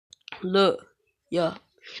Look, yeah.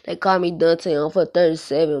 They called me Dante. I'm for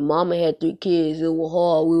 37. Mama had 3 kids. It was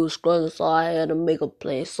hard. We was struggling, so I had to make a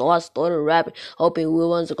plan. So I started rapping, hoping we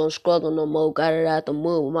wasn't gonna struggle no more. Got it out the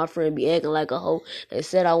mud, but my friend be acting like a hoe. They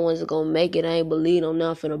said I wasn't gonna make it. I ain't believe them.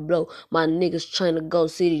 Now I'm finna blow. My niggas trying to go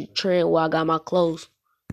city train while I got my clothes.